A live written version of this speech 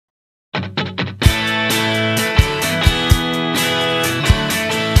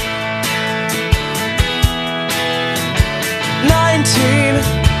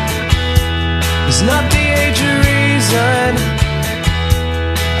not the age of reason.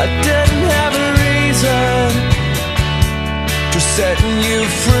 I didn't have a reason for setting you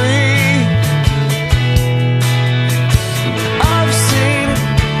free. I've seen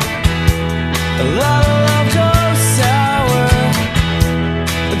a lot of love go sour,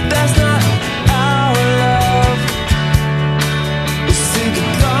 but that's not our love. You see, the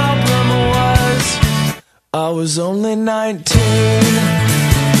problem was I was only 19.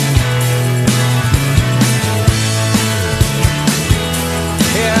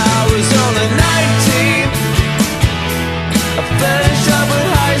 I was only 19. I finished up with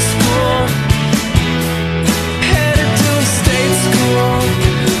high school, headed to a state school,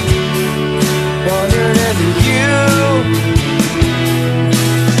 wandering into you.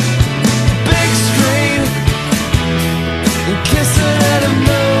 Big screen and kissing at a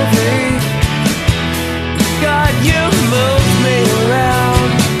movie. God, you moved me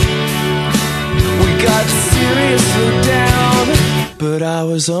around. We got seriously down, but I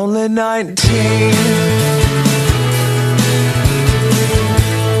was only 19.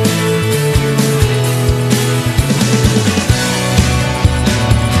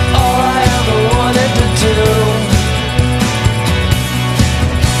 All I ever wanted to do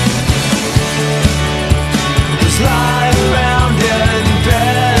was lie around in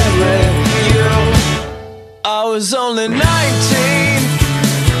bed with you. I was only 19.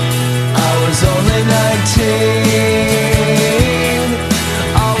 I was only 19.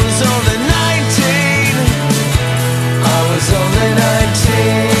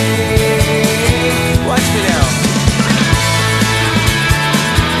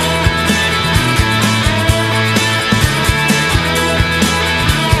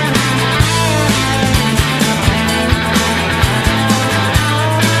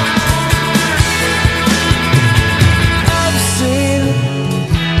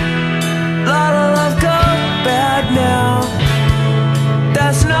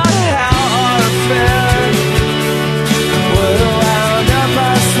 That's not how our affair would have wound up,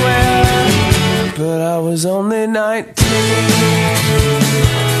 I swear. But I was only 19.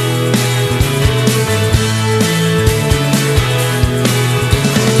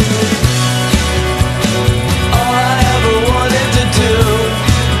 All I ever wanted to do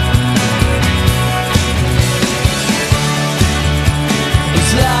was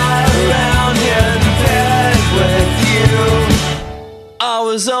lie around in bed with you. I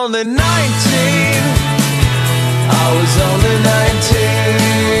was only 19. I was only 19.